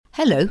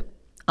Hello,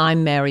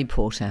 I'm Mary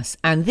Portas,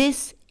 and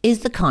this is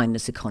The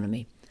Kindness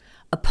Economy,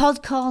 a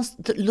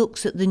podcast that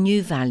looks at the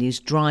new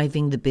values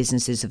driving the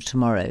businesses of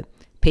tomorrow: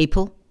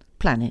 people,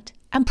 planet,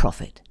 and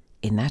profit,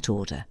 in that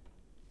order.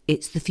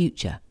 It's the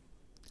future.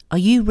 Are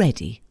you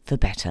ready for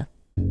better?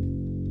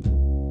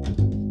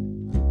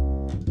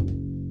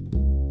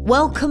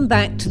 Welcome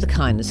back to The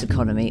Kindness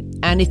Economy,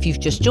 and if you've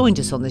just joined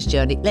us on this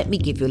journey, let me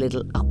give you a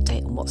little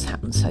update on what's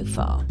happened so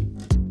far.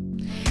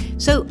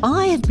 So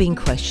I have been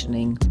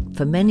questioning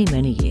for many,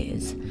 many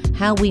years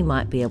how we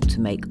might be able to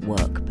make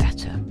work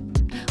better.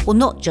 Well,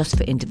 not just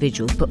for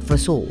individuals, but for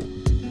us all.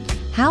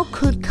 How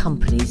could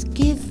companies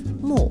give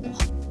more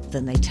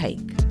than they take,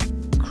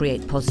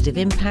 create positive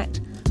impact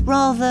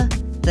rather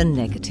than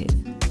negative?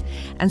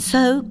 And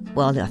so,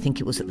 well, I think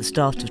it was at the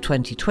start of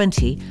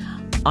 2020,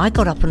 I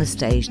got up on a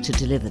stage to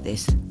deliver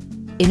this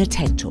in a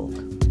TED Talk,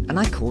 and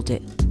I called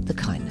it The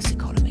Kindness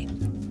Economy.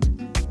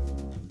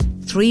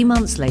 3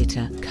 months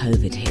later,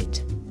 COVID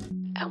hit,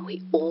 and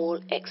we all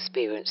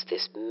experienced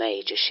this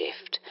major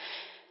shift.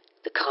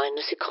 The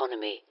kindness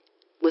economy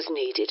was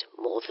needed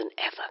more than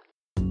ever.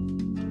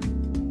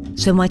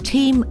 So my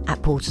team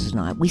at Porters and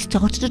I, we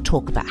started to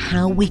talk about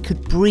how we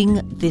could bring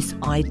this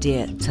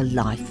idea to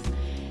life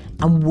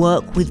and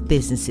work with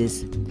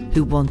businesses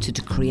who wanted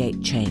to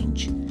create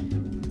change.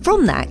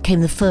 From that came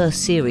the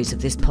first series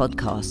of this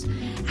podcast,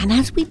 and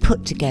as we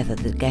put together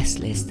the guest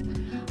list,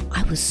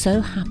 I was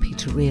so happy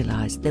to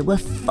realise there were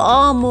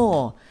far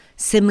more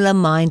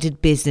similar-minded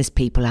business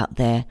people out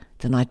there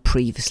than I'd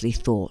previously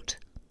thought.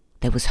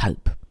 There was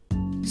hope.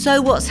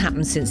 So what's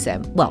happened since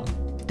then? Well,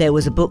 there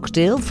was a book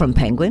deal from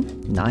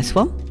Penguin, nice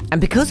one, and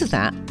because of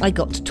that, I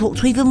got to talk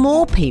to even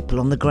more people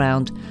on the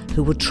ground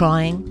who were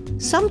trying,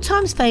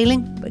 sometimes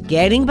failing, but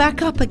getting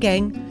back up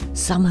again,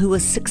 some who were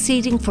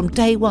succeeding from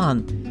day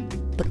one,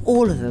 but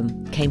all of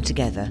them came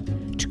together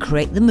to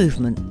create the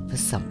movement for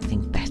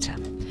something better.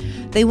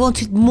 They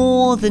wanted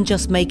more than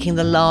just making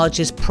the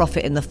largest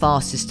profit in the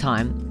fastest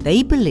time.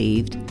 They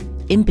believed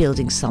in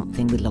building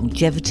something with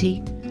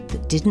longevity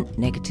that didn't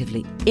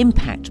negatively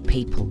impact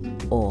people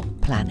or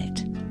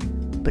planet,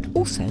 but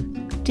also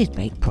did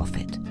make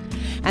profit.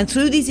 And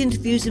through these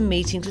interviews and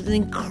meetings with an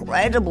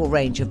incredible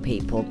range of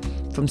people,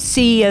 from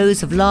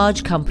CEOs of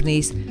large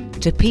companies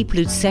to people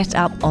who'd set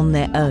up on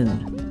their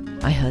own,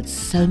 I heard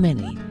so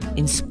many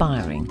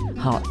inspiring,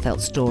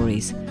 heartfelt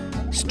stories.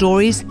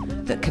 Stories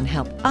that can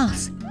help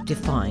us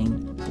define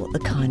what the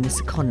kindness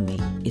economy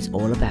is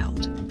all about.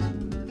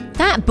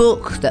 That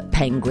book that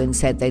Penguin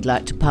said they'd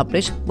like to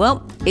publish,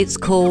 well, it's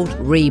called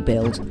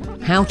Rebuild: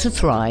 How to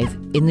Thrive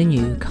in the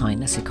New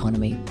Kindness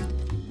Economy.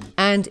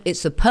 And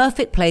it's the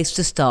perfect place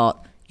to start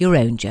your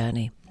own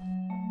journey.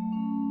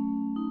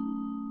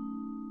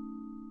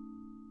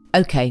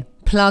 Okay,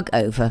 plug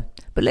over,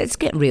 but let's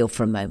get real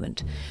for a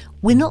moment.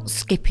 We're not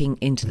skipping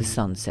into the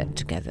sunset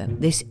together.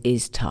 This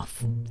is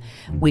tough.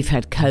 We've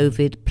had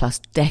COVID plus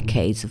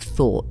decades of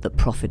thought that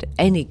profit at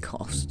any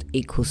cost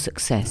equals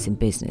success in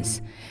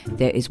business.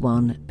 There is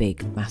one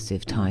big,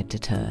 massive tide to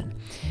turn.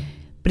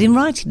 But in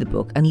writing the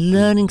book and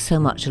learning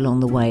so much along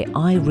the way,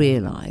 I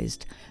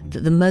realised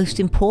that the most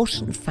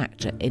important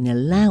factor in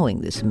allowing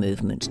this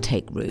movement to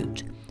take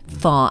root,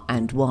 far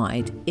and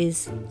wide,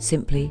 is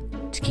simply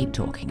to keep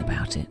talking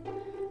about it.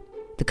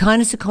 The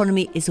kindness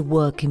economy is a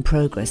work in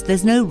progress.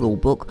 There's no rule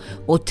book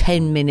or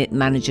 10-minute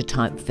manager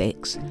type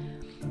fix.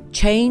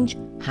 Change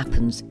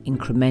happens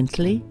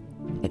incrementally,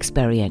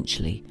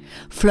 experientially,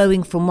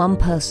 flowing from one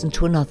person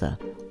to another,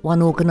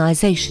 one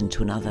organisation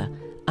to another,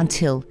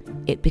 until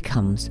it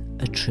becomes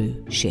a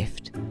true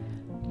shift.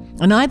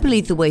 And I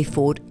believe the way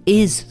forward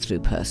is through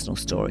personal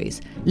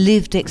stories,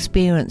 lived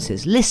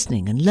experiences,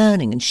 listening and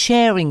learning and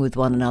sharing with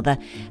one another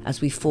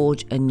as we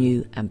forge a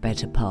new and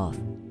better path.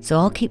 So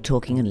I'll keep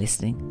talking and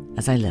listening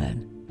as I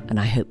learn, and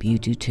I hope you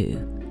do too.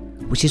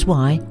 Which is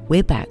why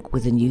we're back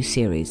with a new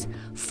series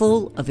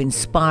full of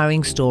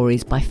inspiring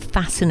stories by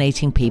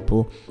fascinating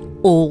people,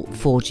 all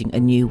forging a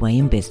new way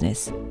in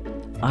business.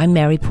 I'm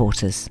Mary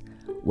Portas.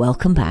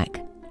 Welcome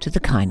back to The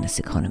Kindness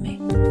Economy.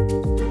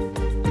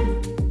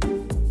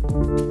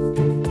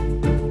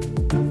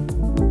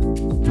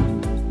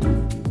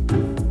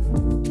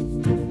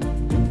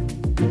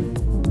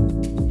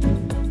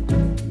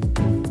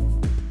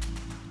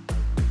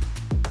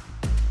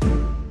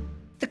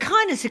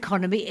 Kindness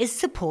Economy is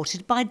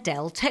supported by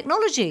Dell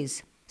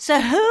Technologies. So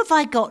who have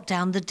I got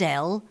down the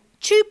Dell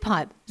tube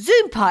pipe,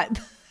 Zoom pipe?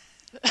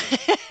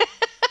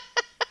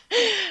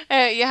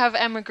 You have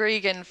Emma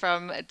Gregan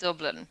from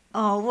Dublin.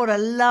 Oh, what a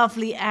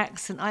lovely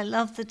accent. I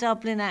love the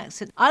Dublin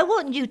accent. I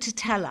want you to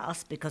tell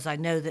us, because I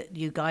know that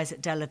you guys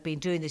at Dell have been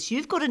doing this,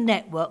 you've got a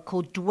network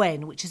called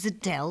DWEN, which is a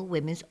Dell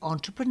Women's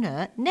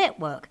Entrepreneur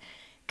Network.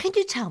 Can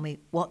you tell me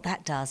what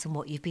that does and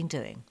what you've been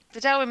doing?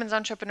 The Dell Women's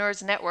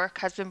Entrepreneurs Network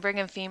has been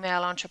bringing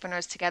female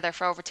entrepreneurs together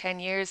for over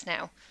 10 years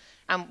now.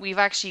 And we've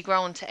actually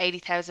grown to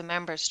 80,000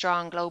 members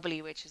strong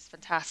globally, which is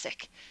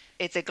fantastic.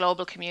 It's a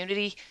global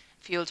community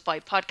fueled by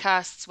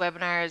podcasts,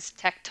 webinars,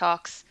 tech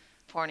talks,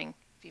 supporting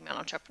female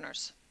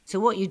entrepreneurs. So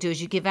what you do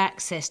is you give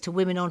access to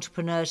women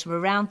entrepreneurs from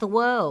around the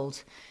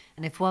world.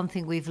 And if one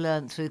thing we've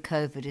learned through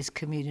COVID is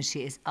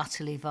community is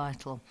utterly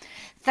vital.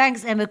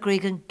 Thanks, Emma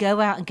Gregan.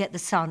 Go out and get the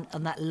sun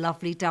on that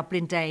lovely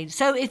Dublin day.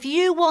 So if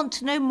you want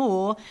to know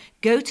more,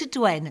 go to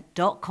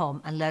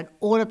dwen.com and learn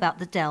all about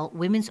the Dell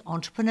Women's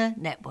Entrepreneur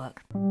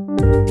Network.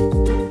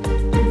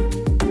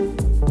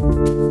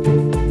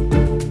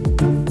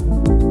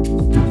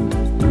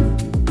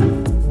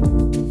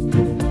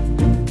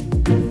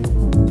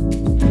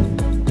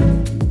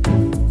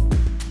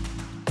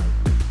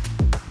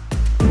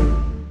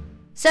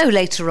 So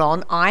later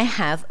on, I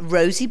have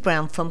Rosie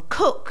Brown from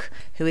Cook,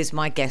 who is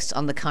my guest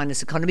on the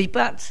Kindness Economy.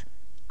 But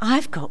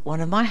I've got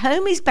one of my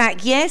homies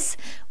back. Yes,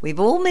 we've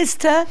all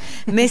missed her.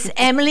 Miss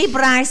Emily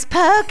Bryce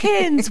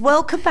Perkins.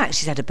 Welcome back.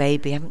 She's had a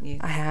baby, haven't you?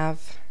 I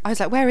have. I was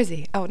like, where is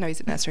he? Oh, no, he's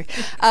at nursery.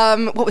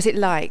 What was it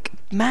like?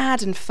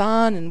 Mad and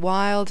fun and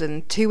wild,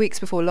 and 2 weeks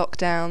before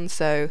lockdown,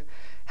 so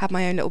had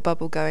my own little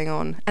bubble going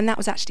on. And that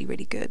was actually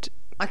really good.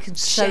 I can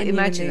so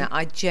imagine that.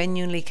 I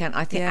genuinely can.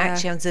 I think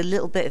actually there's a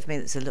little bit of me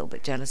that's a little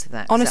bit jealous of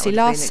that. Honestly,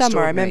 last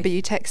summer, I remember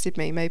you texted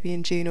me maybe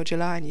in June or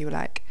July and you were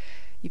like,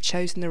 you've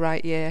chosen the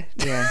right year.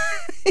 Yeah.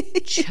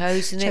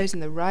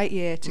 Chosen the right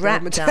year to go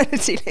on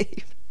maternity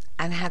leave.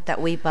 And had that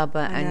wee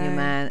bubba and your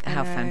man.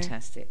 How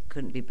fantastic.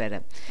 Couldn't be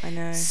better. I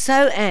know.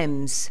 So,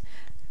 Ems,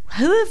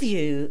 who have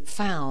you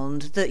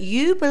found that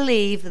you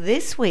believe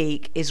this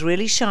week is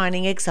really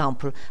shining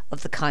example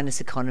of the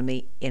kindness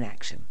economy in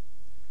action?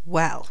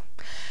 Well,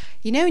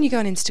 you know when you go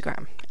on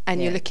Instagram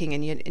and you're looking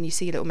and you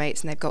see your little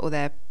mates and they've got all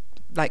their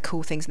like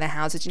cool things in their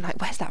houses, and you're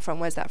like, where's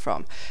that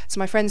from? So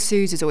my friend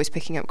Suze is always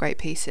picking up great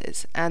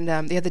pieces, and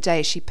the other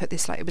day she put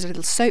this, like, it was a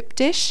little soap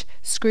dish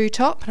screw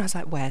top, and I was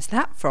like, where's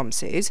that from,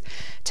 Suze?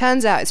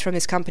 Turns out it's from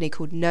this company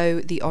called Know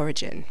the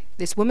Origin.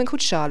 This woman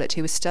called Charlotte,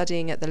 who was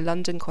studying at the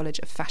London College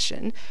of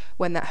Fashion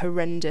when that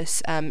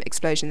horrendous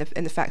explosion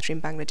in the factory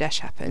in Bangladesh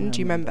happened. Do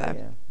you remember?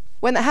 Yeah.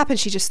 When that happened,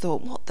 she just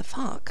thought, what the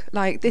fuck?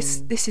 Like,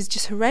 this is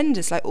just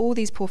horrendous. Like, all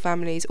these poor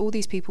families, all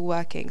these people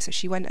working. So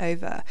she went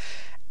over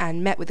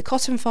and met with the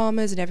cotton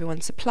farmers and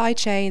everyone's supply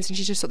chains, and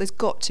she just thought there's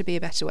got to be a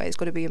better way. There's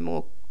got to be a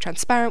more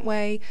transparent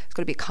way. There's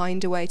got to be a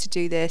kinder way to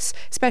do this,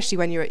 especially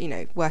when you're,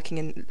 working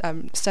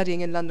in,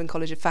 studying in London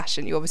College of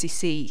Fashion. You obviously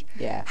see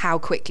how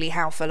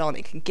full on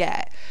it can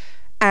get.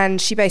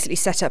 And she basically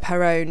set up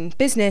her own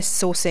business,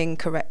 sourcing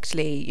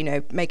correctly,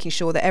 making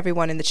sure that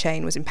everyone in the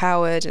chain was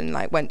empowered, and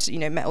went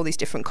to, met all these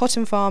different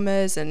cotton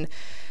farmers and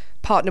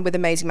partnered with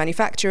amazing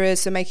manufacturers.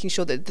 So making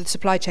sure that the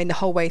supply chain the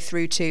whole way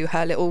through to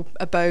her little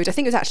abode, I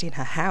think it was actually in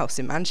her house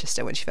in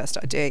Manchester when she first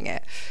started doing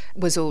it,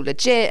 was all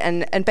legit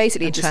and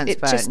basically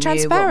just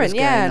transparent.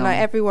 Yeah, and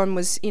everyone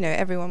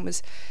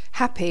was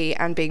happy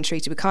and being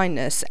treated with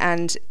kindness,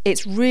 and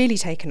it's really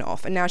taken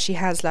off. And now she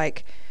has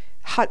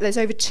there's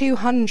over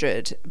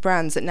 200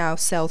 brands that now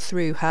sell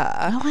through her.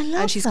 Oh, I love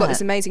that. And she's got this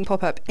amazing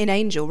pop-up in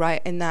Angel,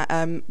 right in that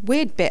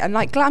weird bit. And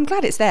I'm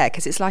glad it's there,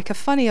 because it's like a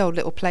funny old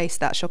little place,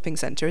 that shopping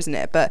centre, isn't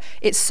it? But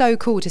it's so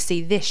cool to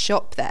see this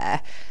shop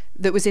there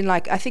that was in I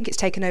think it's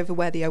taken over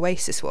where the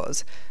Oasis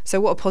was. So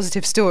what a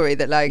positive story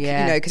that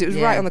because it was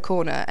right on the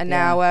corner, and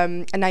now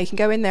you can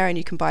go in there and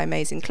you can buy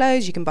amazing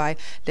clothes, you can buy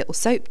little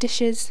soap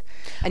dishes,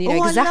 and you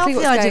know exactly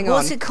what's going on.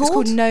 What's it called? It's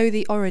called Know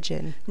the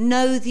Origin.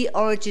 Know the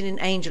Origin in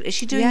Angel. Is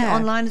she doing it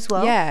online as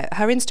well? Yeah,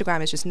 her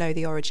Instagram is just Know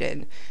the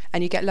Origin,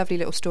 and you get lovely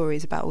little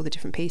stories about all the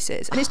different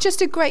pieces. And it's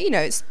just a great,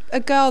 it's a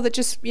girl that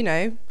just,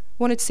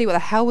 wanted to see what the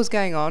hell was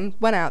going on,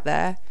 went out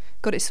there,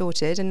 got it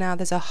sorted, and now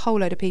there's a whole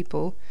load of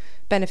people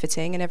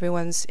benefiting, and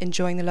everyone's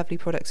enjoying the lovely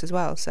products as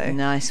well. So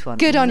nice one.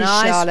 Good on you,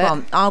 Charlotte.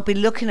 One. I'll be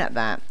looking at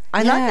that.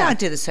 I like the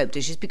idea of the soap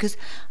dishes, because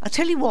I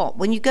tell you what,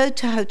 when you go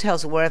to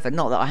hotels or wherever,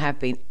 not that I have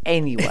been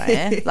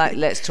anywhere,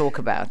 let's talk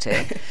about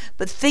it,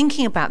 but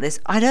thinking about this,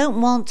 I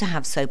don't want to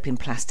have soap in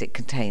plastic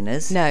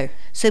containers. No.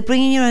 So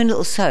bringing your own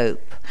little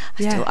soap.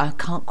 I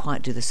can't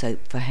quite do the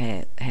soap for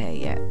hair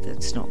yet.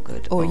 That's not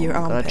good. Or your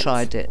armpits. I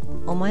tried it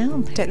on my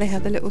armpits. Don't they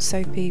have the little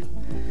soapy?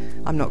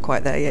 I'm not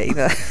quite there yet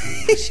either.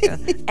 Sure.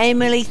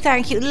 Emily,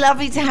 thank you.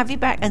 Lovely to have you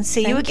back, and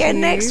see you again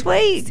next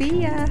week.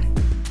 See ya.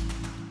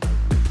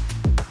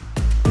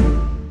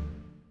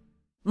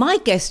 My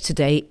guest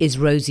today is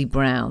Rosie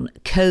Brown,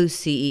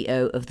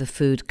 co-CEO of the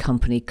food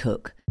company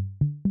Cook.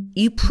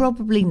 You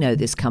probably know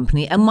this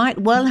company and might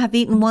well have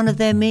eaten one of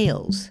their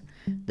meals.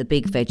 The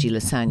big veggie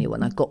lasagna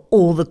when I've got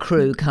all the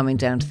crew coming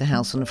down to the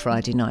house on a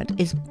Friday night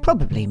is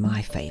probably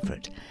my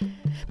favourite.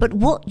 But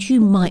what you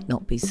might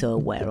not be so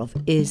aware of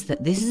is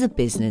that this is a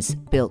business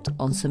built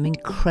on some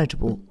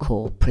incredible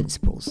core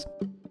principles.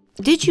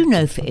 Did you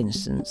know, for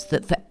instance,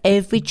 that for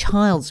every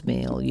child's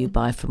meal you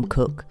buy from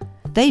Cook,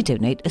 they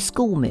donate a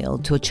school meal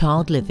to a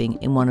child living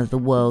in one of the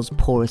world's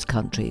poorest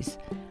countries?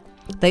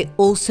 They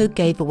also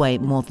gave away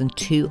more than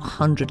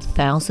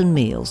 200,000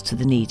 meals to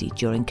the needy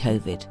during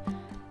COVID.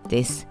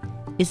 This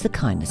is the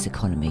kindness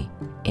economy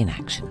in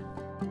action.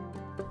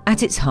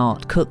 At its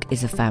heart, Cook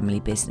is a family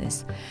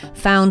business.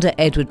 Founder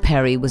Edward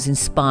Perry was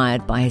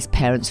inspired by his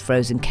parents'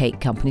 frozen cake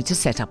company to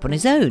set up on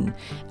his own,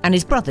 and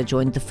his brother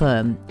joined the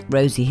firm.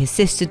 Rosie, his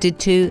sister, did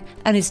too,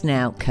 and is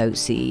now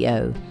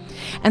co-CEO.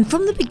 And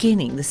from the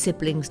beginning, the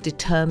siblings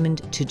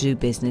determined to do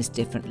business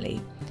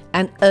differently.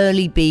 An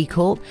early B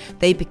Corp,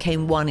 they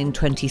became one in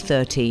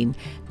 2013.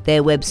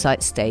 Their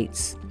website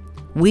states,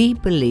 "We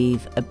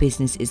believe a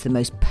business is the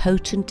most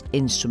potent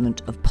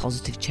instrument of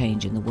positive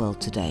change in the world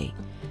today.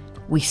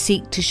 We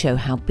seek to show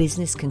how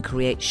business can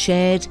create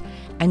shared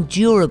and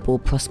durable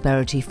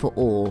prosperity for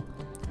all,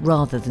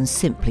 rather than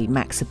simply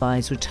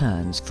maximise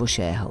returns for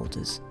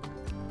shareholders."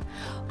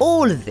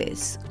 All of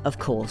this, of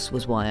course,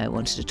 was why I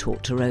wanted to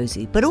talk to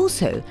Rosie, but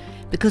also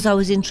because I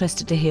was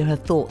interested to hear her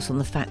thoughts on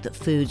the fact that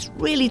food's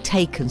really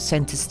taken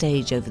centre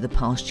stage over the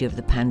past year of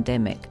the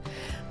pandemic.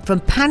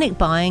 From panic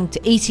buying to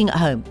eating at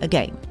home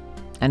again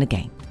and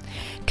again.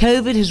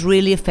 COVID has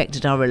really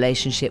affected our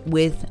relationship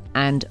with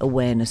and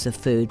awareness of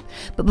food.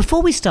 But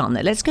before we start on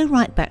that, let's go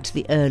right back to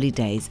the early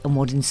days and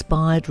what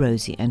inspired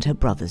Rosie and her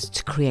brothers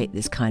to create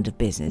this kind of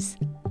business.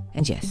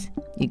 And yes,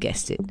 you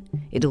guessed it,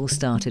 it all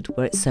started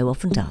where it so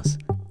often does,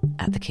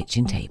 at the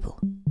kitchen table.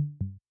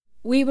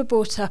 We were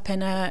brought up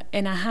in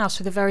a house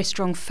with a very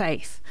strong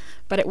faith,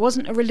 but it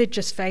wasn't a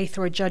religious faith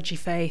or a judgy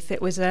faith.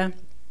 It was a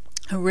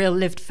real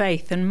lived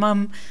faith. And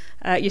Mum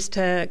used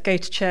to go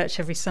to church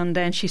every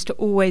Sunday, and she used to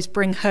always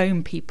bring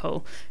home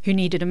people who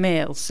needed a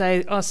meal.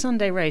 So our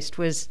Sunday roast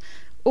was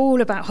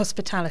all about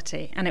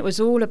hospitality, and it was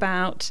all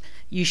about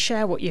you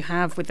share what you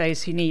have with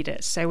those who need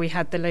it. So we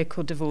had the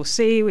local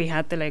divorcee, we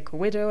had the local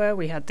widower,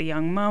 we had the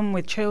young mum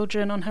with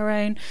children on her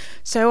own.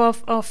 So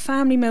our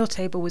family meal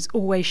table was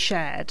always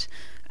shared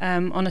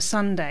on a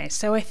Sunday.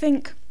 So I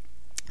think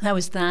there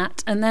was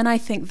that. And then I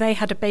think they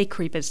had a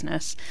bakery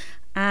business,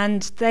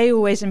 and they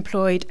always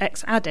employed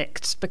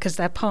ex-addicts because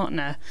their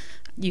partner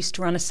used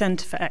to run a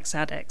centre for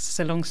ex-addicts. It's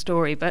a long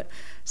story. But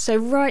so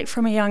right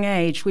from a young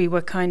age, we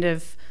were kind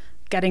of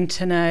getting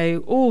to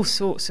know all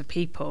sorts of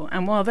people.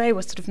 And while they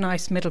were sort of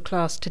nice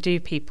middle-class to-do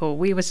people,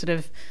 we were sort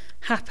of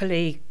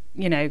happily,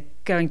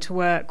 going to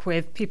work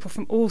with people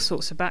from all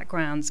sorts of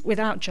backgrounds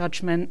without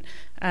judgment.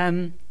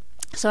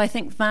 So I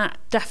think that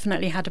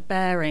definitely had a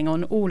bearing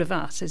on all of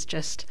us, is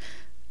just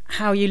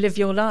how you live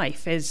your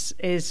life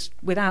is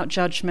without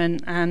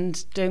judgment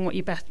and doing what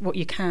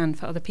you can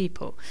for other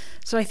people.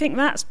 So I think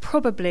that's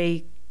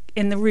probably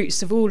in the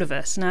roots of all of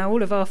us. Now,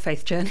 all of our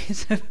faith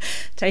journeys have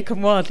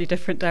taken wildly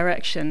different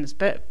directions,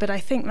 but I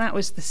think that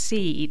was the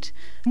seed.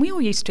 And we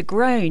all used to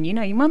groan,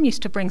 your mum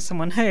used to bring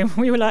someone home, and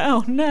we were like,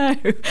 oh no,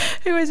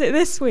 who is it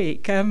this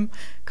week? Can't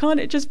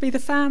it just be the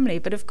family?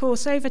 But of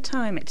course, over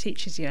time, it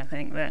teaches you, I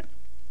think, that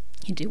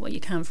you do what you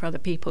can for other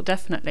people,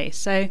 definitely.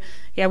 So,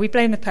 yeah, we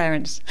blame the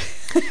parents.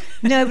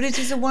 No, but it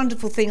is a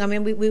wonderful thing. I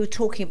mean, we were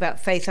talking about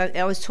faith.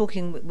 I was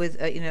talking with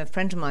a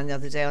friend of mine the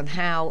other day on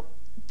how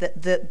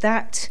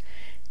that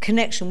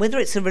connection, whether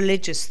it's a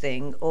religious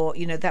thing or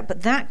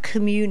but that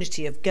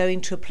community of going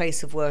to a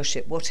place of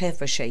worship,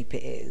 whatever shape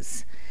it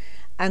is,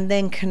 and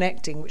then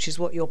connecting, which is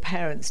what your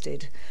parents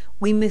did.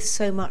 We miss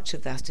so much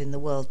of that in the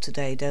world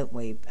today, don't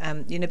we?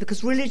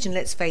 Because religion,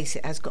 let's face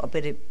it, has got a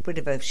bit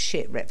of a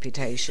shit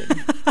reputation.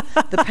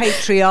 The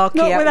patriarchy.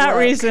 Not for that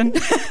reason.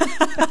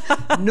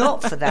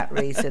 Not for that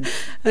reason.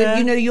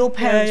 But your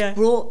parents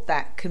brought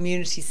that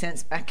community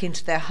sense back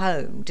into their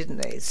home, didn't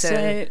they?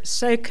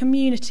 So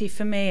community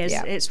for me is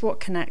it's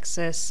what connects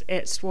us.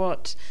 It's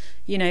what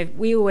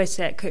we always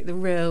say at Cook, the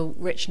real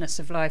richness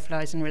of life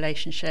lies in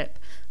relationship.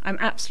 I'm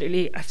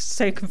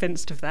so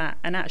convinced of that,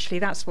 and actually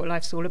that's what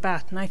life's all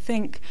about. And I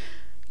think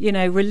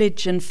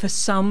religion for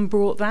some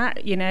brought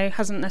that,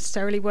 hasn't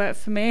necessarily worked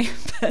for me,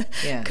 but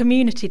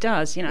community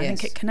does. I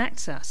think it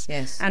connects us.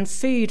 Yes. And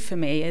food for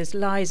me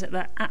lies at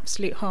the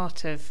absolute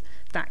heart of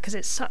that, because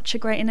it's such a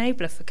great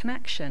enabler for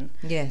connection.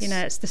 Yes.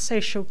 It's the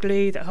social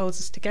glue that holds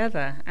us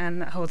together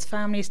and that holds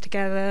families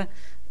together,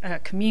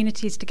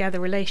 communities together,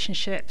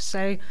 relationships.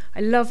 So I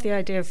love the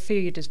idea of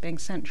food as being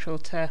central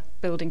to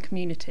building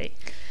community.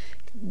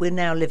 We're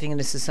now living in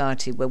a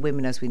society where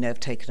women, as we know, have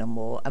taken on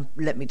more. And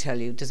let me tell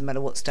you, it doesn't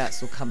matter what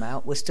stats will come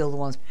out, we're still the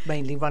ones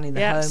mainly running the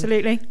home.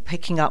 Absolutely.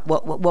 Picking up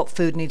what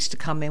food needs to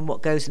come in,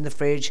 what goes in the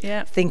fridge,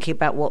 thinking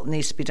about what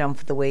needs to be done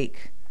for the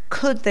week.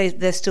 Could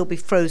there still be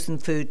frozen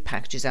food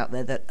packages out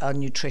there that are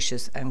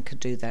nutritious and could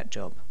do that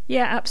job?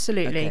 Yeah,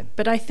 absolutely. Okay.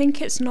 But I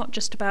think it's not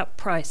just about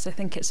price. I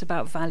think it's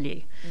about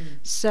value.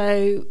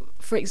 So,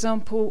 for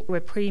example, we're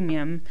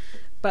premium,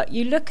 but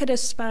you look at a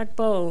spag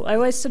bowl. I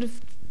always sort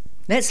of...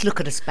 Let's look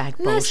at a spag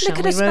bowl, Let's look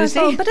at a spag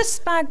bowl. But a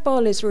spag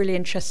bowl is a really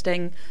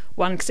interesting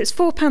one because it's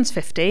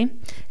 £4.50.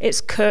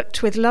 It's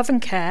cooked with love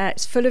and care.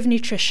 It's full of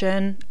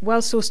nutrition,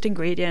 well-sourced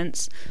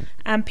ingredients,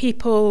 and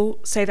people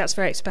say that's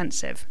very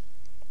expensive.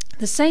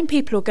 The same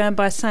people will go and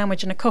buy a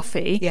sandwich and a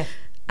coffee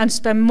and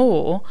spend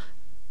more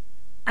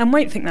and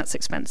won't think that's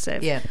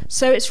expensive. Yeah.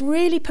 So it's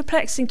really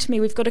perplexing to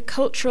me. We've got a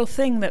cultural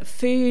thing that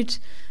food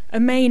a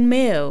main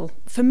meal,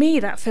 for me,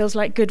 that feels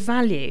like good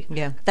value.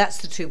 Yeah, that's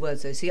the two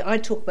words though. See, I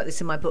talk about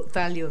this in my book,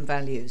 Value and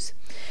Values.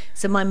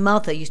 So my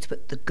mother used to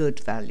put the good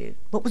value.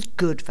 What was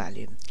good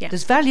value? Yeah.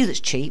 There's value that's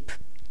cheap,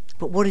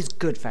 but what is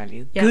good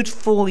value? Yeah. Good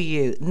for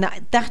you. Now,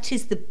 that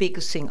is the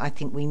biggest thing I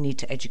think we need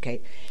to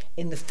educate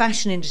in the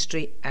fashion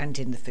industry and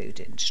in the food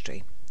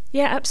industry.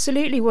 Yeah,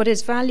 absolutely. What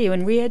is value,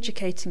 and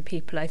re-educating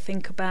people, I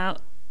think,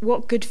 about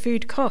what good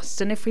food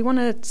costs. And if we want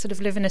to sort of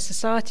live in a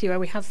society where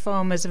we have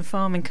farmers and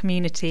farming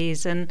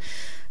communities, and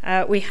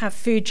we have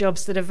food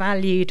jobs that are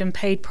valued and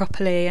paid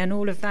properly, and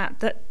all of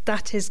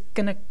that is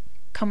going to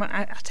come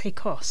at a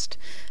cost.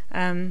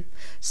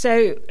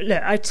 So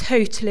look, I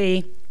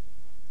totally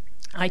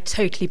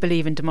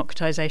believe in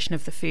democratization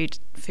of the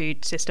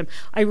food system.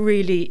 I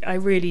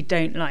really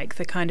don't like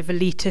the kind of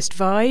elitist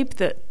vibe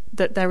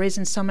that there is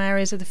in some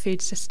areas of the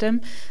food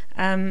system,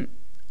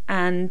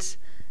 and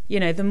you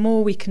know, the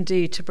more we can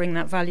do to bring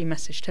that value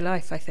message to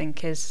life, I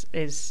think is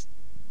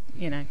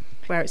you know,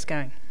 where it's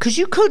going. Because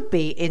you could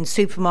be in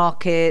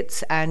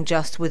supermarkets and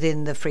just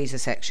within the freezer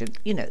section,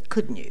 you know,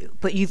 couldn't you?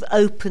 But you've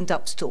opened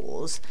up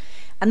stores,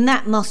 and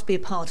that must be a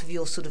part of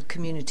your sort of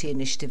community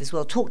initiative as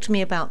well. Talk to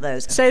me about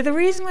those. So the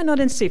reason we're not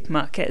in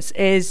supermarkets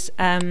is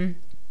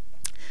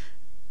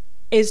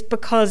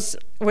because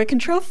we're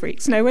control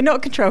freaks. No, we're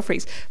not control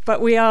freaks,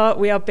 but we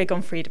are big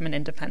on freedom and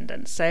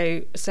independence.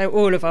 So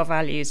all of our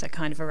values are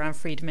kind of around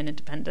freedom and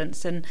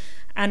independence,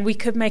 and we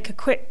could make a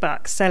quick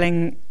buck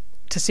selling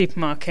to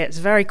supermarkets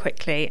very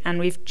quickly, and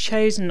we've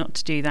chosen not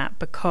to do that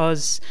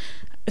because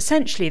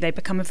essentially they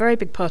become a very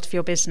big part of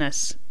your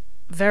business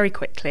very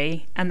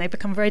quickly, and they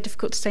become very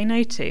difficult to say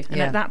no to.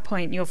 And at that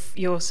point,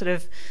 you're sort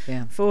of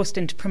forced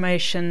into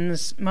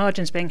promotions,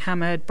 margins being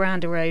hammered,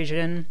 brand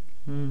erosion.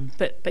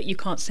 But you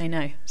can't say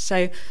no.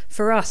 So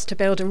for us to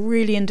build a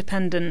really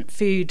independent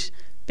food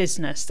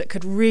business that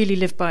could really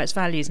live by its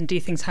values and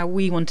do things how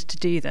we wanted to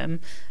do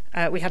them,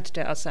 we had to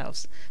do it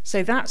ourselves.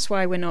 So that's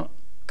why we're not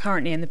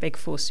currently in the big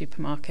four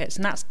supermarkets,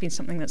 and that's been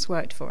something that's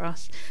worked for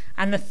us.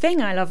 And the thing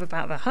I love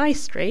about the high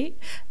street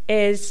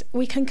is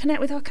we can connect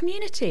with our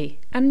community,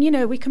 and you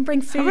know, we can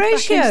bring food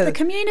back into the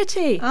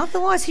community.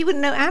 Otherwise he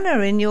wouldn't know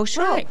Anna in your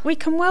shop. Right, we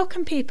can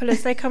welcome people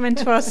as they come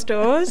into our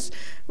stores.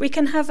 We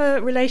can have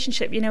a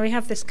relationship. You know, we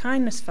have this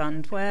kindness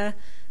fund where,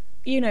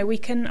 you know,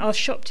 our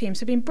shop teams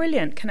have been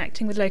brilliant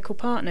connecting with local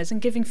partners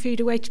and giving food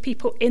away to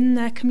people in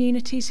their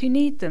communities who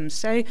need them.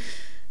 So,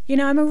 you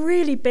know, I'm a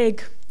really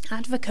big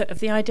advocate of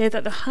the idea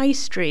that the high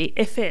street,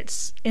 if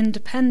it's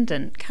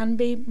independent, can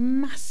be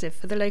massive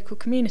for the local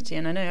community.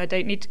 And I know I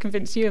don't need to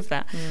convince you of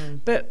that,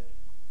 but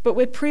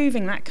we're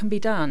proving that can be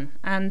done.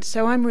 And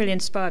so I'm really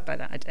inspired by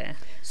that idea.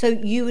 So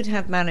you would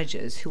have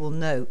managers who will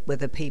know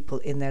whether people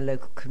in their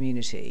local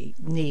community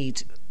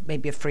need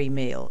maybe a free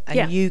meal,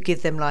 and you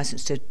give them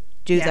license to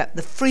do that,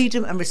 the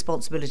freedom and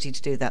responsibility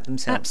to do that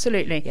themselves.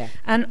 Absolutely. Yeah.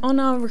 And on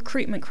our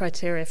recruitment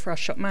criteria for our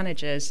shop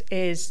managers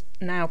is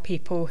now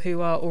people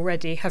who are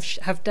already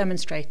have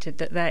demonstrated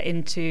that they're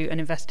into and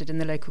invested in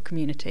the local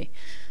community.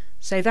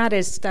 So that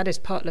is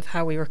part of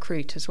how we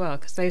recruit as well,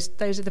 because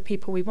those are the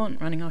people we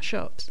want running our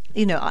shops.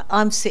 You know,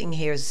 I'm sitting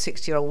here as a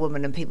 60-year-old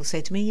woman, and people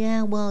say to me,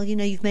 yeah, well, you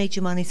know, you've made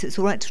your money, so it's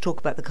all right to talk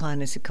about the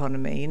kindness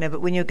economy, you know,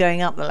 but when you're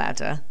going up the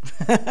ladder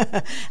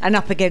and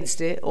up against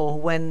it, or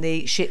when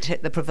the shit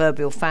hit the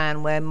proverbial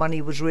fan where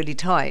money was really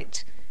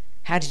tight,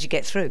 how did you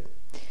get through?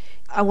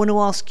 I want to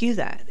ask you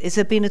that. Has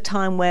there been a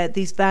time where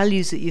these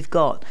values that you've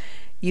got,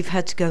 you've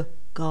had to go,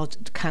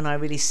 God, can I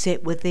really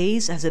sit with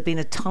these? Has there been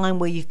a time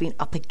where you've been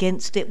up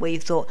against it, where you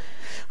thought,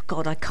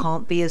 God, I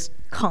can't be as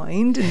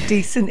kind and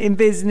decent in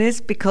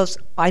business because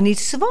I need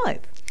to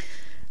survive?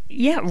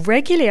 Yeah,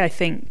 regularly, I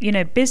think. You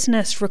know,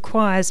 business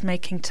requires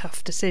making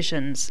tough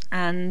decisions,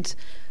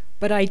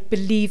 but I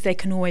believe they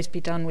can always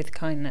be done with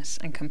kindness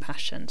and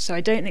compassion. So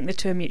I don't think the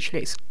two are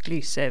mutually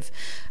exclusive.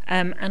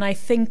 And I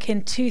think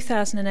in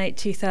 2008,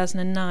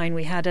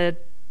 2009,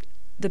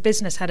 the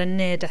business had a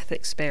near-death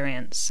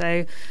experience.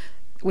 So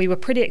we were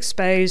pretty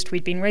exposed.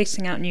 We'd been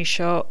racing out new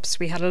shops.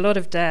 We had a lot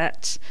of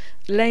debt.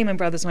 Lehman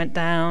Brothers went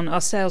down. Our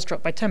sales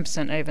dropped by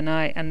 10%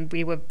 overnight, and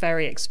we were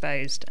very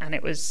exposed. And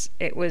it was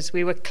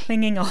we were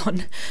clinging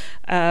on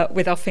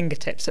with our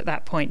fingertips at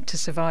that point to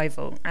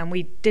survival. And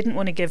we didn't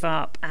want to give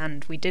up,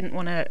 and we didn't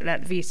want to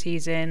let the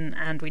VCs in,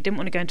 and we didn't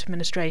want to go into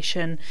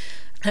administration.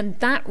 And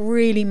that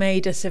really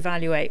made us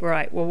evaluate,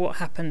 right, well, what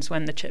happens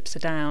when the chips are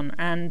down?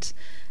 And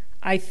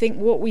I think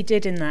what we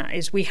did in that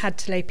is we had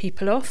to lay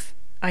people off.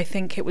 I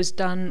think it was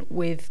done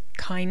with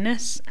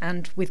kindness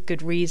and with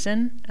good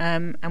reason,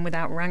 and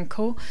without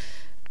rancor.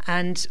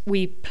 And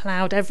we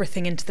ploughed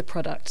everything into the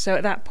product. So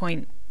at that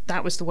point,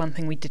 that was the one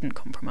thing we didn't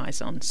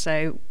compromise on.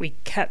 So we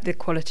kept the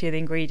quality of the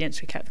ingredients,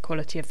 we kept the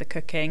quality of the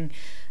cooking.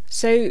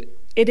 So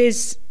it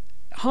is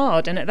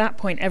hard. And at that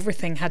point,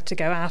 everything had to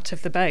go out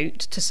of the boat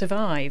to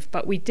survive.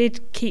 But we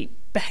did keep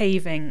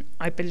behaving,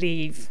 I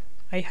believe,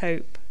 I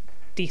hope,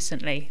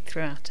 decently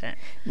throughout it.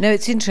 No,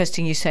 it's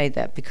interesting you say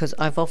that, because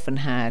I've often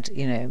had,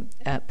 you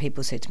know,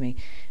 people say to me,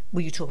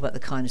 well, you talk about the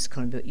kindness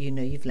economy, but you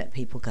know, you've let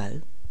people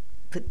go.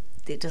 But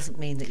it doesn't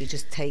mean that you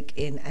just take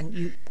in and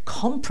you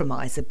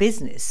compromise a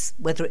business,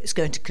 whether it's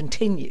going to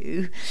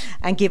continue,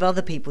 and give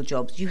other people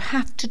jobs. You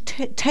have to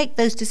take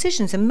those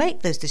decisions and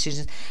make those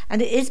decisions,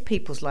 and it is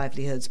people's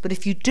livelihoods. But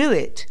if you do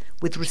it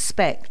with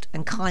respect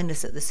and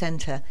kindness at the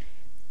centre,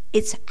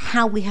 it's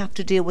how we have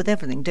to deal with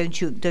everything.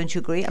 Don't you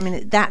agree? I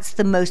mean, that's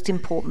the most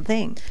important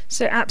thing.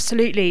 So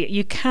absolutely,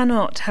 you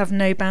cannot have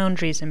no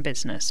boundaries in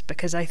business,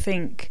 because I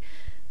think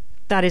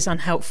that is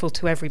unhelpful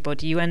to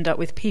everybody. You end up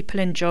with people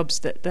in jobs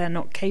that they're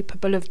not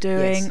capable of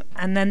doing, yes,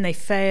 and then they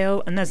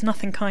fail, and there's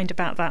nothing kind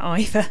about that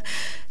either.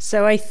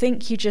 So I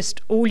think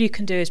all you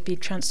can do is be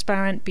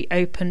transparent, be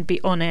open,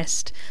 be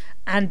honest,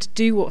 and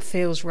do what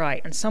feels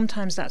right. And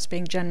sometimes that's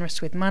being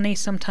generous with money,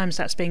 sometimes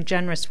that's being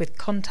generous with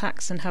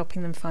contacts and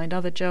helping them find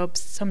other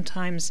jobs,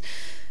 sometimes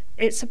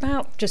it's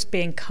about just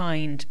being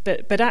kind,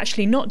 but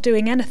actually not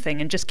doing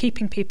anything and just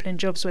keeping people in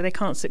jobs where they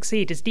can't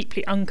succeed is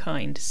deeply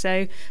unkind.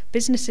 So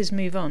businesses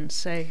move on.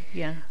 So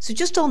yeah. So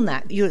just on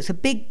that, it's a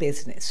big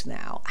business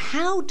now.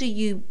 How do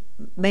you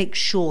make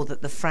sure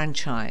that the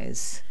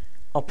franchise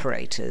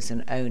operators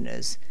and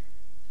owners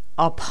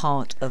are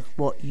part of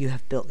what you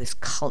have built, this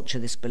culture,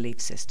 this belief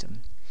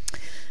system?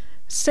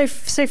 So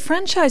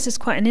franchise is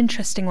quite an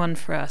interesting one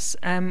for us.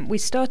 We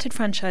started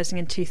franchising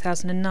in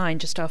 2009,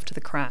 just after the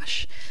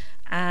crash.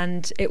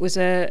 And it was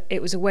a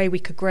way we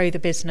could grow the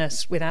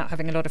business without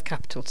having a lot of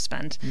capital to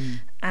spend.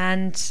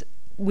 And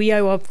we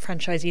owe our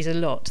franchisees a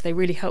lot. They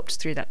really helped us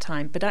through that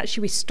time. But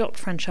actually we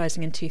stopped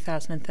franchising in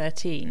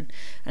 2013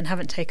 and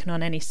haven't taken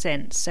on any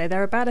since. So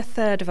they're about a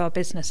third of our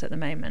business at the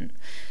moment.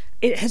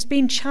 It has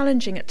been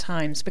challenging at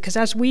times because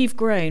as we've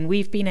grown,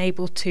 we've been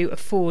able to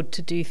afford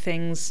to do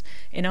things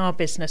in our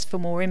business for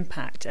more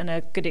impact. And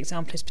a good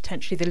example is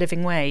potentially the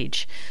living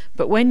wage.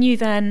 But when you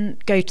then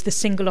go to the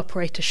single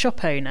operator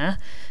shop owner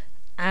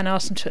and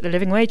ask them to put the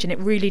living wage in, it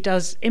really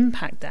does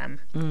impact them.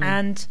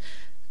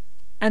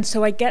 And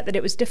so I get that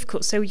it was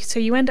difficult. So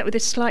you end up with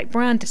this slight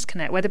brand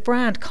disconnect where the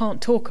brand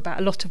can't talk about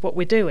a lot of what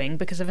we're doing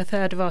because of a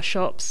third of our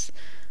shops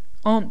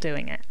aren't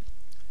doing it.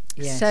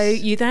 Yes. So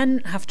you then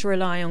have to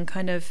rely on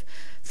kind of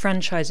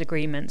franchise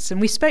agreements. And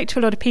we spoke to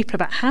a lot of people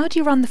about how do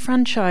you run the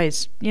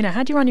franchise?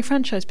 How do you run your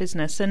franchise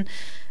business? And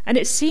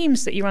it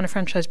seems that you run a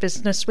franchise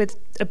business with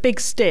a big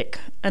stick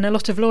and a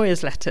lot of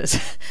lawyers' letters.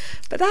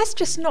 But that's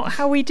just not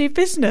how we do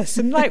business.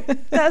 And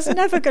that's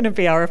never going to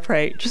be our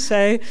approach.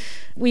 So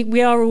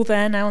we are all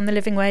there now on the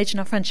living wage, and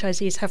our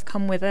franchisees have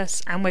come with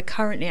us. And we're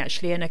currently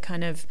actually in a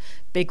kind of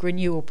big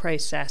renewal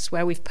process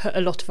where we've put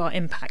a lot of our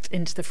impact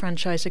into the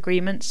franchise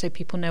agreement so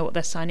people know what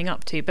they're signing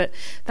up to. But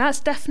that's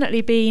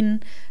definitely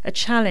been a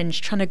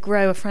challenge, trying to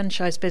grow a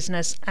franchise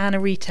business and a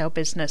retail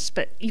business.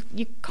 But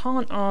you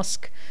can't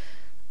ask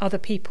other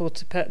people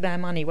to put their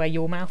money where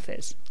your mouth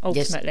is,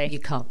 ultimately. Yes, you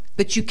can't.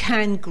 But you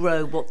can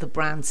grow what the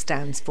brand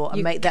stands for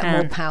and make that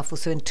more powerful,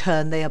 so in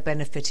turn they are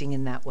benefiting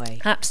in that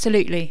way.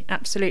 Absolutely.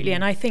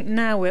 And I think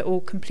now we're all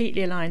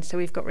completely aligned, so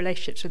we've got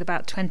relationships with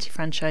about 20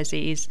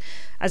 franchisees.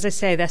 As I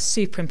say, they're a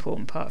super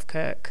important part of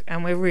Cook,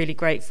 and we're really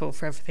grateful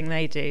for everything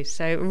they do,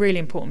 so a really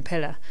important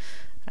pillar.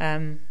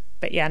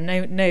 But yeah,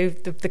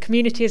 the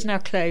community is now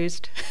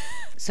closed.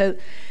 So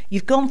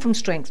you've gone from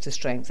strength to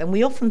strength, and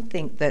we often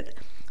think that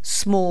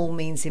small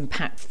means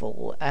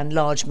impactful and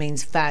large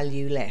means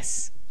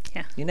valueless.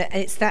 Yeah. And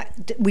it's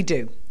that we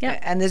do. Yeah.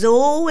 And there's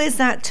always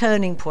that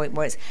turning point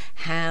where it's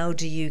how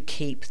do you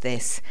keep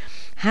this?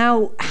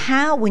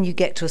 How when you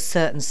get to a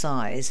certain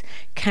size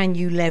can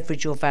you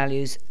leverage your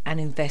values and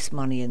invest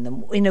money in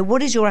them?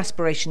 What is your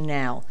aspiration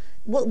now?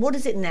 What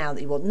is it now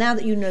that you want? Now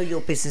that you know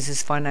your business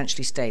is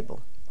financially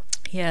stable?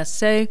 Yeah,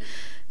 so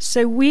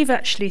we've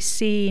actually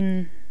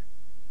seen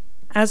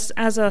as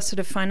our sort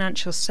of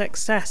financial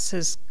success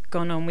has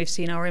gone on, we've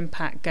seen our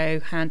impact go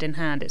hand in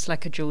hand. It's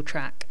like a dual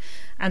track,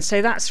 and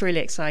so that's really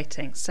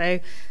exciting. So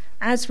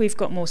as we've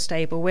got more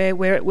stable,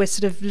 we're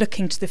sort of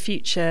looking to the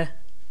future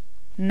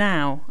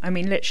now. I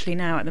mean, literally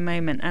now at the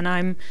moment.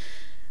 And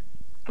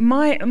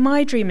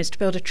my dream is to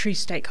build a true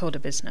stakeholder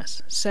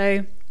business.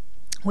 So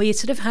we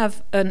sort of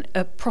have an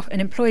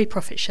employee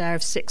profit share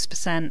of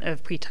 6%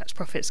 of pre-tax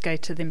profits go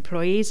to the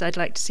employees. I'd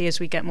like to see, as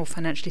we get more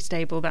financially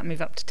stable, that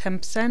move up to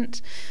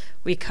 10%.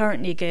 We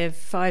currently give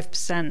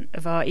 5%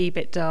 of our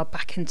EBITDA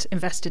back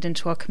invested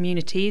into our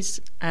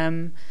communities,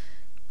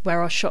 where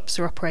our shops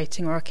are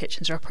operating or our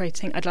kitchens are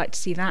operating. I'd like to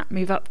see that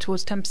move up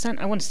towards 10%.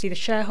 I want to see the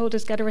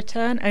shareholders get a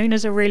return.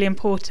 Owners are really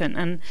important,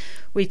 and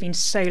we've been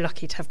so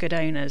lucky to have good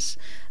owners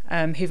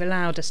who've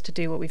allowed us to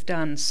do what we've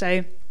done.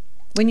 So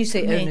when you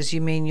say owners, you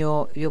mean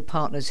your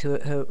partners who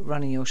are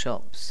running your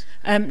shops?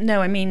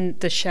 No, I mean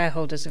the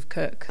shareholders of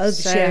Cook. Oh,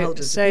 the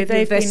shareholders. So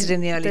they've invested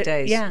in the early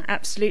days. Yeah,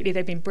 absolutely.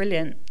 They've been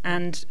brilliant.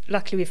 And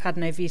luckily we've had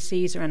no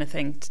VCs or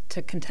anything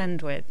to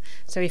contend with.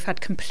 So we've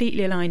had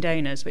completely aligned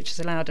owners, which has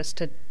allowed us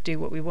to do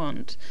what we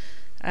want.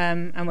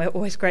 And we're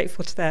always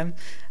grateful to them.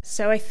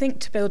 So I think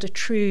to build a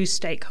true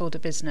stakeholder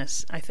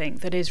business, I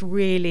think, that is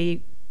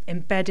really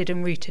embedded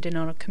and rooted in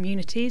our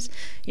communities.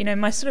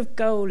 My sort of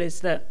goal is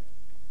that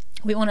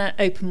we want to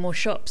open more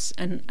shops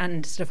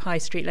and sort of high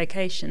street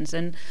locations,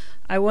 and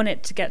I want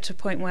it to get to a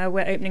point where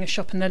we're opening a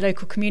shop and the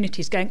local community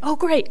is going, oh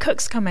great,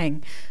 Cook's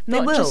coming.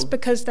 Not just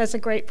because there's a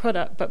great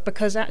product, but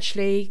because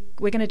actually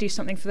we're going to do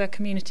something for their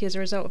community as a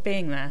result of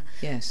being there.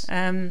 Yes.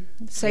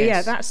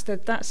 Yeah, that's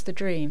the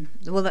dream.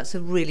 Well, that's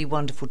a really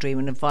wonderful dream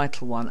and a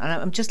vital one. And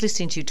I'm just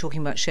listening to you talking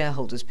about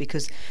shareholders,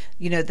 because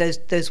those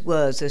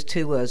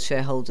two words,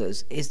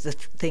 shareholders, is the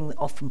thing that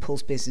often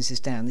pulls businesses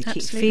down. They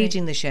keep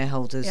feeding the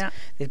shareholders. Yeah.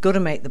 They've got to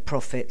make the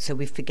profit, so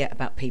we forget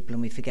about people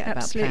and we forget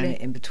about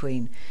planet in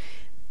between.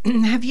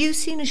 Have you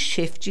seen a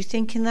shift, do you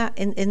think, in that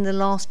in the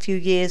last few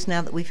years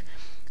now that we've,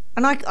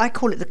 and I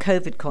call it the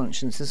COVID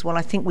conscience as well,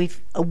 I think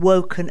we've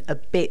awoken a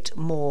bit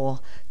more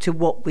to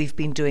what we've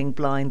been doing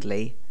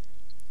blindly.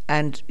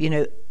 And,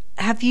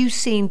 have you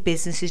seen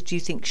businesses, do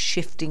you think,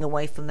 shifting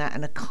away from that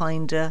and a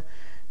kinder,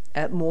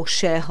 more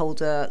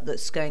shareholder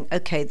that's going,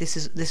 okay, this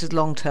is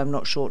long term,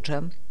 not short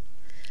term?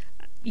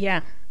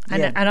 Yeah.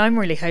 And I'm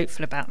really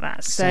hopeful about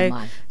that.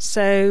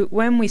 So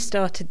when we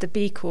started the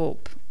B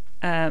Corp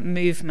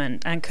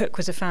movement, and Cook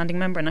was a founding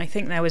member, and I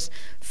think there was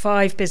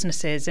 5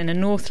 businesses in a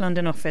North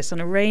London office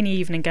on a rainy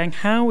evening going,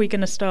 how are we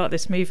going to start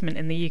this movement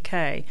in the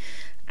UK?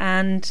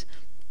 And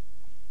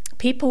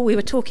we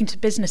were talking to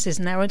businesses,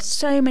 and there were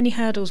so many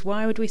hurdles.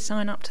 Why would we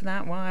sign up to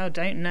that? Why? I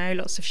don't know.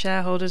 Lots of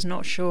shareholders,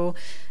 not sure.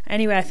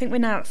 Anyway, I think we're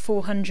now at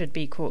 400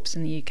 B Corps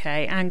in the UK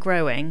and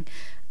growing.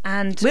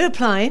 And we're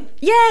applying.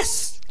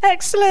 Yes.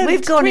 Excellent.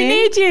 We've gone in. We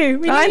need you.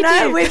 We've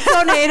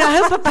gone in. I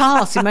hope I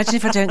pass. Imagine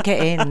if I don't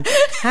get in.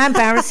 How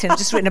embarrassing. I've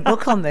just written a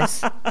book on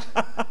this.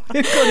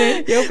 We've gone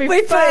in. You'll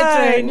be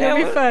fine. You'll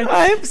be fine.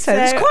 I hope so.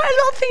 There's quite a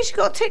lot of things you've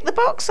got to tick the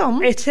box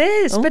on. It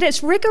is, but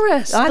it's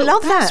rigorous. I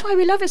love that. That's why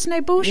we love it. It's no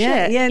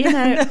bullshit.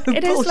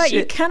 It is like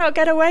you cannot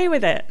get away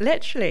with it,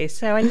 literally.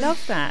 So I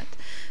love that.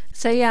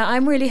 So yeah,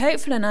 I'm really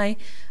hopeful, and I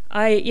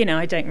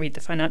don't read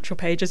the financial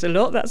pages a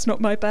lot. That's not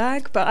my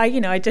bag. But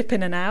I dip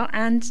in and out,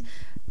 and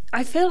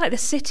I feel like the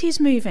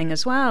city's moving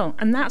as well,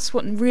 and that's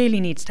what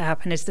really needs to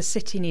happen. Is the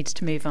city needs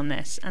to move on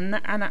this, and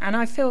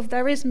I feel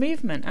there is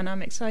movement, and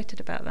I'm excited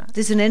about that.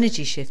 There's an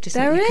energy shift,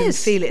 isn't there? You can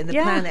feel it in the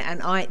planet,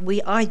 and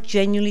I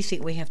genuinely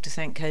think we have to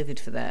thank COVID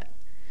for that.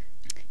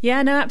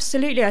 Yeah, no,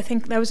 absolutely. I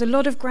think there was a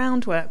lot of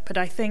groundwork, but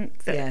I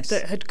think that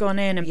had gone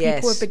in, and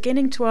people were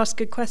beginning to ask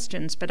good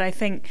questions. But I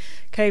think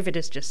COVID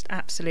has just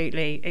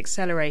absolutely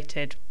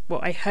accelerated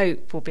what I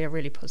hope will be a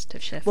really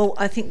positive shift. Well,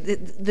 I think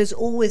there's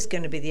always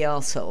going to be the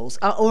arseholes,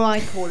 or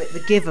I call it the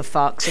give a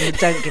fucks and the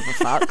don't give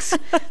a fucks.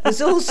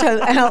 There's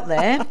also out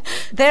there.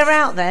 They're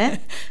out there.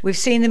 We've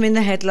seen them in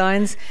the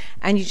headlines,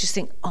 and you just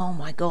think, oh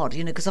my God,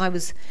 because I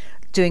was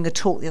doing a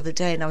talk the other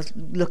day, and I was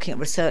looking at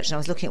research, and I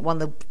was looking at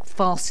one of the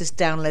fastest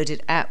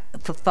downloaded app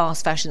for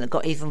fast fashion that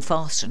got even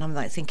faster, and I'm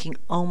like thinking,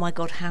 oh my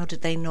God, how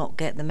did they not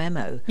get the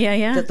memo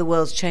that the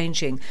world's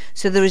changing?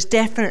 So there is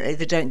definitely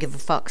the don't give a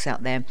fucks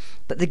out there,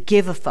 but the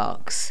give a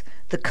fucks,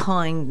 the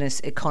kindness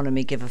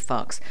economy give a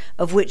fucks,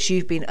 of which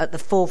you've been at the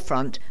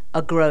forefront,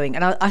 are growing.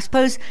 And I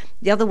suppose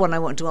the other one I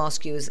want to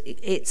ask you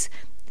is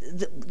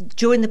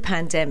during the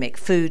pandemic,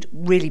 food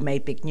really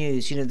made big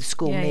news. The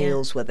school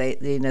meals, where they,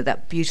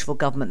 that beautiful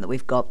government that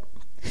we've got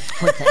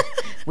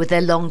with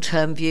their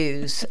long-term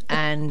views,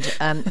 and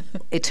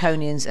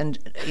Etonians, and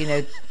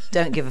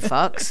don't give a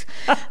fucks.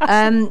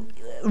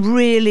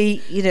 Really,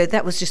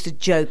 that was just a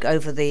joke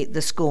over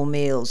the school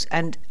meals,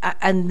 and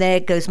there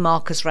goes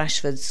Marcus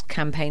Rashford's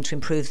campaign to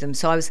improve them.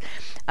 So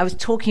I was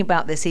talking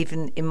about this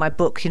even in my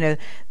book.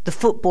 The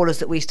footballers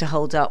that we used to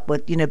hold up were,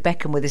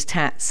 Beckham with his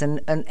tats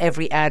and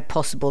every ad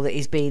possible that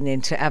he's been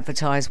in to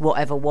advertise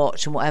whatever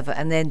watch and whatever.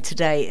 And then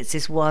today it's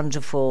this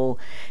wonderful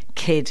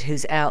kid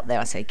who's out there.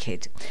 I say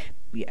kid.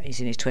 Yeah, he's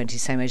in his 20s,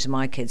 same age as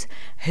my kids,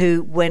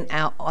 who went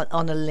out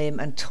on a limb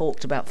and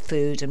talked about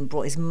food and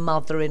brought his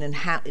mother in, and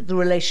how the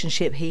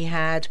relationship he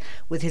had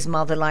with his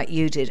mother, like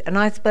you did. And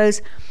I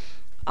suppose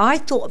I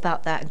thought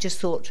about that and just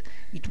thought,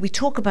 we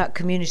talk about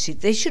community,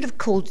 they should have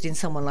called in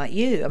someone like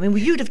you. I mean,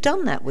 you'd have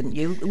done that, wouldn't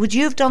you? Would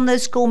you have done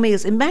those school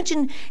meals?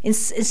 Imagine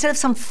instead of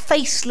some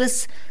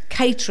faceless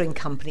catering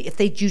company, if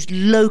they'd used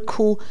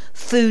local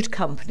food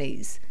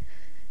companies.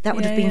 That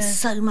would have been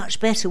so much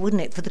better,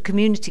 wouldn't it, for the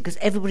community? Because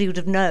everybody would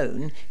have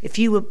known, if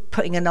you were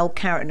putting an old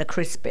carrot in a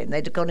crisp bin,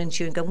 they'd have gone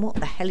into you and gone, what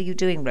the hell are you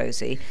doing,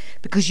 Rosie?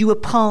 Because you were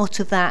part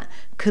of that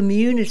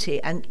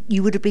community, and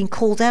you would have been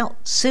called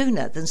out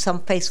sooner than some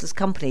faceless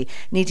company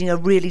needing a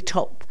really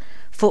top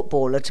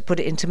footballer to put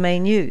it into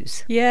main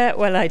news. Yeah,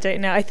 well, I don't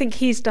know. I think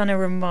he's done a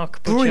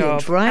remarkable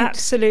job. Right?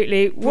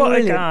 Absolutely. What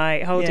a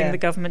guy, holding the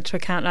government to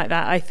account like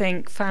that. I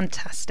think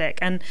fantastic.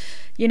 And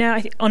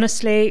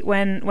honestly,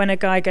 when a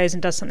guy goes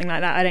and does something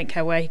like that, I don't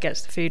care where he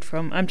gets the food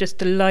from. I'm just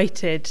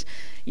delighted,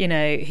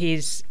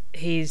 he's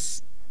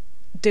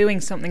doing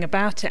something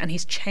about it, and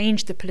he's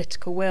changed the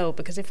political will,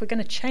 because if we're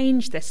going to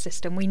change this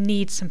system, we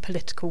need some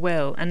political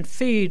will, and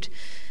food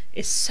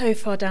is so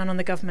far down on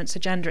the government's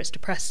agenda, it's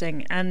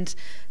depressing, and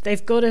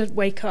they've got to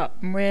wake up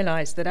and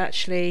realise that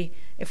actually,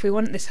 if we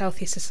want this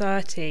healthy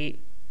society,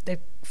 the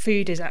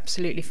food is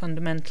absolutely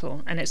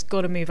fundamental, and it's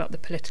got to move up the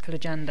political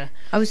agenda.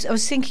 I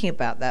was thinking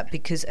about that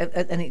because,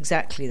 and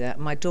exactly that.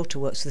 My daughter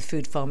works for the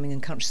Food Farming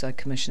and Countryside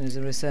Commission as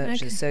a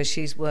researcher, so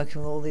she's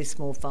working with all these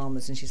small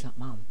farmers, and she's like,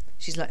 Mum,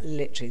 she's like,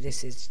 literally,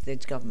 this is, the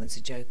government's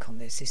a joke on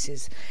this. This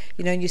is,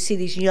 and you see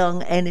these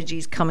young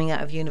energies coming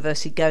out of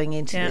university going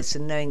into this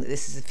and knowing that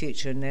this is the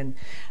future, and then,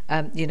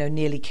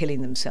 nearly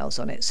killing themselves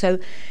on it. So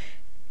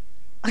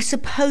I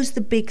suppose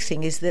the big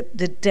thing is that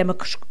the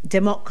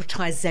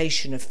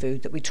democratization of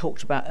food that we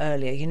talked about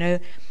earlier,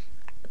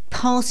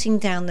 passing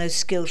down those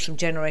skills from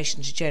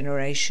generation to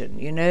generation,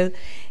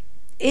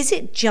 is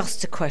it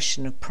just a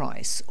question of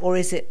price, or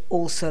is it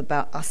also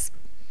about us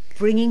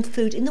bringing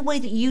food in the way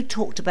that you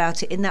talked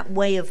about it, in that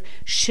way of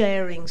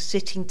sharing,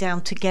 sitting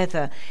down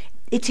together?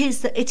 It is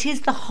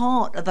the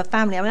heart of a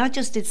family. I mean, I've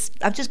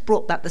just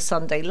brought back the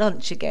Sunday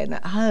lunch again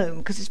at home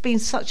because it's been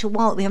such a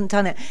while that we haven't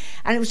done it,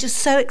 and it was just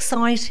so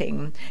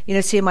exciting.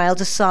 Seeing my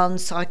eldest son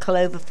cycle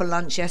over for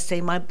lunch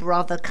yesterday, my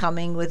brother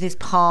coming with his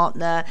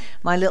partner,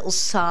 my little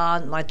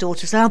son, my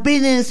daughter saying, "I'll be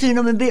there soon.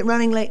 I'm a bit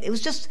running late." It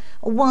was just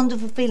a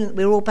wonderful feeling that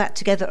we were all back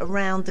together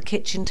around the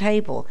kitchen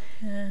table.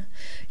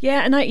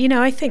 Yeah, and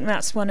I think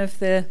that's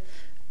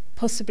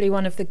possibly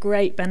one of the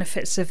great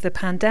benefits of the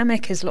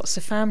pandemic is lots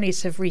of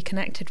families have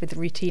reconnected with the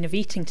routine of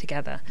eating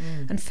together.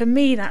 And for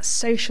me, that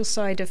social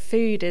side of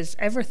food is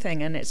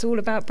everything, and it's all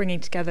about bringing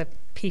together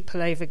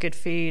people over good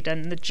food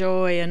and the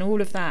joy and all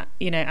of that,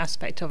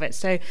 aspect of it.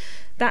 So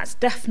that's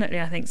definitely,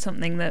 I think,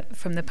 something that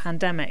from the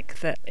pandemic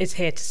that is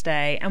here to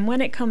stay. And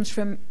when it comes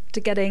to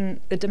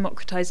getting the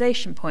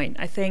democratization point,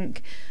 I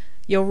think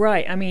you're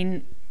right. I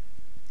mean,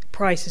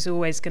 price is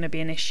always going to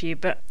be an issue,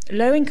 but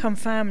low-income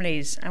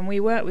families, and we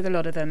work with a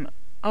lot of them,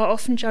 are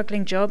often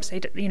juggling jobs.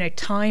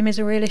 Time is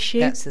a real issue.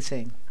 That's the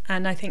thing.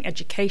 And I think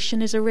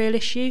education is a real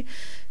issue.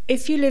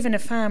 If you live in a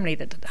family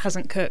that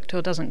hasn't cooked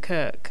or doesn't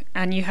cook,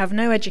 and you have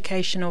no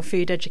education or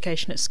food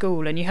education at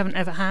school, and you haven't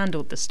ever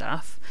handled the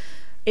stuff,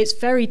 it's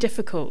very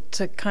difficult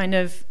to kind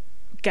of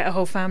get a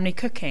whole family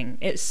cooking.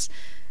 It's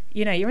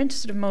you're into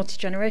sort of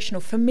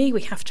multi-generational. For me,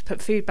 we have to put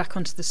food back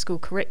onto the school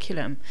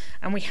curriculum,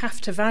 and we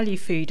have to value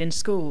food in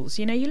schools.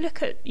 You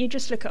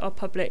just look at our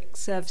public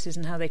services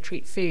and how they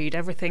treat food,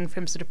 everything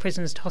from sort of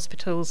prisons to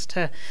hospitals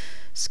to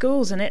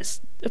schools, and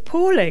it's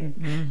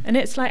appalling. And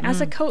it's like,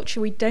 as a culture,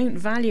 we don't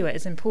value it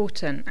as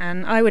important.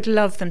 And I would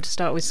love them to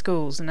start with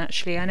schools. And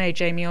actually, I know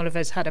Jamie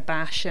Oliver's had a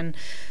bash, and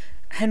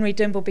Henry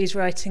Dimbleby's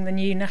writing the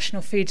new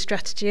National Food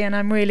Strategy, and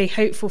I'm really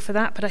hopeful for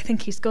that, but I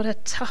think he's got a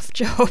tough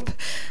job.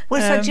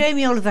 Well, it's like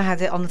Jamie Oliver had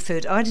it on the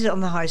food. I did it on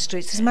the high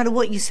streets. Doesn't matter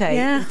what you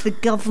say. If the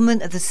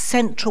government, the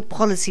central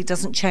policy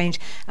doesn't change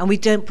and we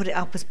don't put it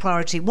up as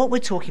priority, what we're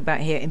talking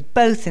about here in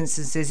both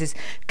instances is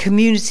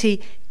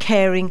community,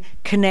 caring,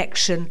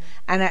 connection,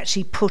 and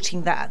actually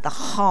putting that at the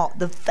heart,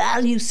 the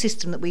value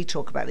system that we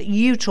talk about, that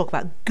you talk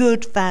about,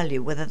 good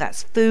value, whether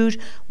that's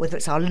food, whether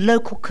it's our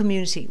local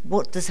community.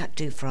 What does that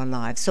do for our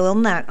lives? So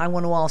on that, I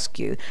want to ask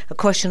you a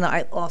question that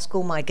I ask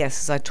all my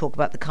guests as I talk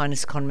about the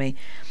kindness economy.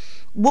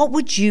 What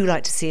would you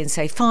like to see in,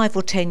 say, 5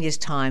 or 10 years'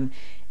 time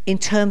in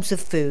terms of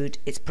food,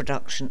 its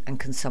production and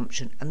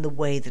consumption, and the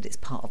way that it's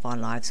part of our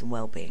lives and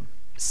well-being?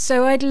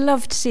 So I'd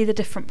love to see the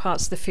different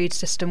parts of the food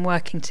system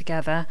working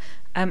together.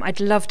 I'd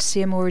love to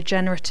see a more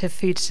regenerative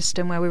food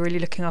system where we're really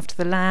looking after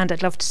the land.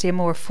 I'd love to see a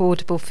more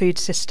affordable food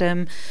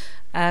system,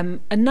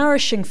 a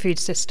nourishing food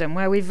system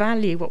where we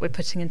value what we're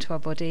putting into our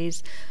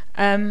bodies.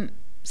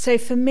 So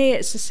for me,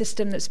 it's a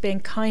system that's being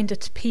kinder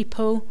to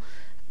people,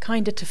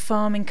 kinder to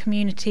farming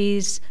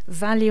communities,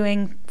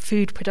 valuing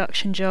food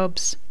production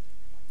jobs.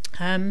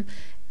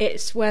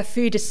 It's where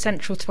food is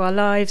central to our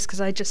lives, because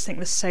I just think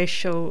the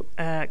social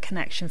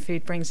connection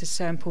food brings is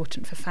so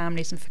important for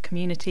families and for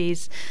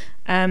communities.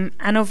 And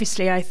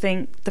obviously, I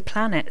think the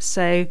planet.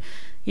 So,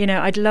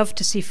 I'd love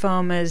to see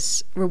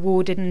farmers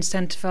rewarded and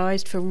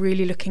incentivised for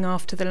really looking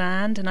after the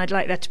land, and I'd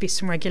like there to be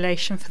some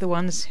regulation for the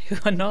ones who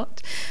are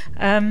not.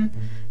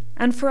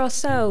 And for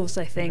ourselves,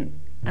 I think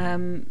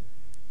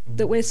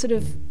that we're sort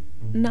of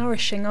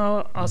nourishing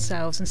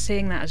ourselves and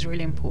seeing that as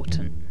really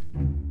important.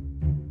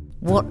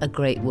 What a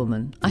great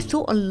woman. I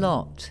thought a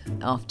lot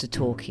after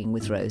talking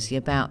with Rosie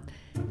about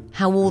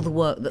how all the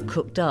work that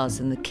Cook does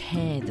and the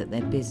care that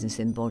their business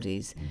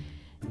embodies.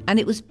 And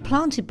it was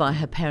planted by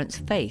her parents'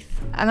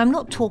 faith. And I'm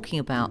not talking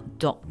about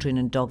doctrine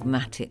and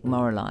dogmatic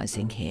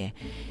moralising here.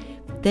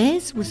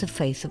 Theirs was a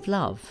faith of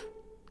love,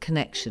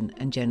 connection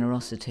and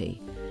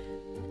generosity.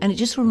 And it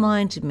just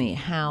reminded me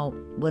how,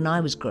 when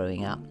I was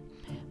growing up,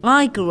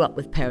 I grew up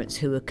with parents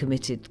who were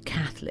committed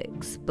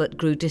Catholics, but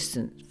grew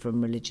distant from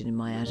religion in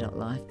my adult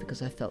life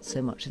because I felt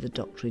so much of the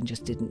doctrine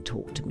just didn't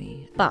talk to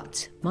me.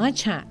 But my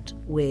chat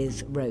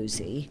with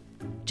Rosie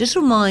just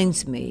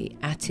reminds me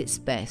at its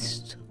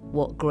best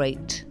what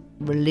great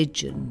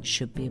religion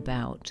should be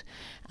about,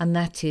 and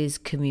that is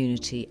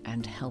community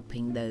and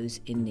helping those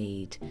in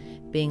need,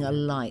 being a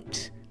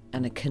light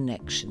and a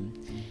connection.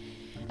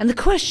 And the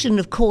question,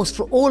 of course,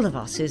 for all of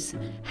us is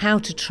how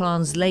to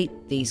translate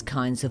these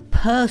kinds of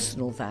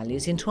personal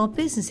values into our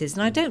businesses.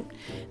 And I don't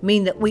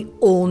mean that we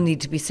all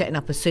need to be setting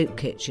up a soup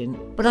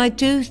kitchen, but I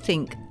do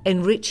think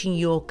enriching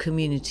your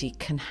community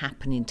can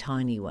happen in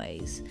tiny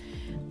ways.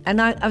 And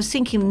I was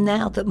thinking,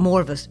 now that more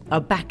of us are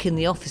back in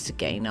the office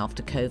again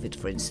after COVID,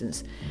 for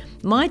instance,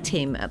 my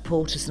team at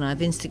Porters and I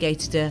have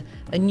instigated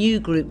a new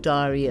group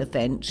diary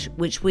event,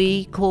 which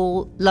we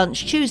call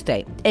Lunch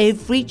Tuesday.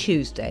 Every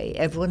Tuesday,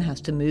 everyone has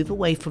to move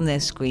away from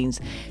their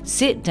screens,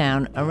 sit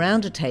down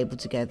around a table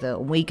together,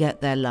 and we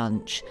get their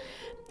lunch.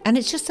 And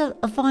it's just a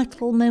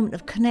vital moment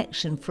of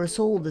connection for us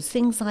all. There's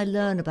things I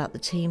learn about the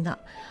team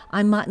that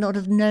I might not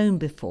have known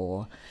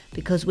before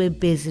because we're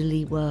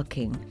busily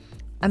working.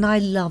 And I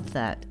love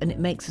that, and it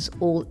makes us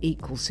all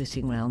equal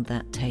sitting round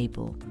that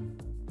table.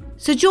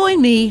 So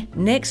join me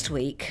next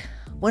week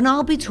when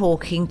I'll be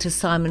talking to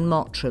Simon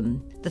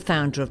Mottram, the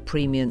founder of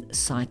premium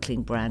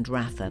cycling brand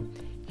Rapha.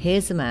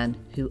 Here's a man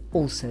who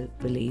also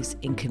believes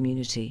in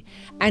community.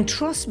 And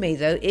trust me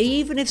though,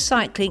 even if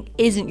cycling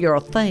isn't your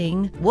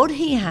thing, what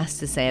he has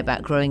to say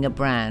about growing a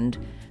brand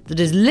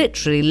that is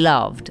literally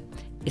loved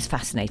is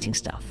fascinating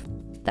stuff.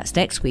 That's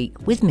next week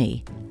with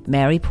me,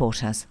 Mary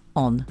Portas,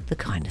 on The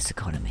Kindness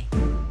Economy.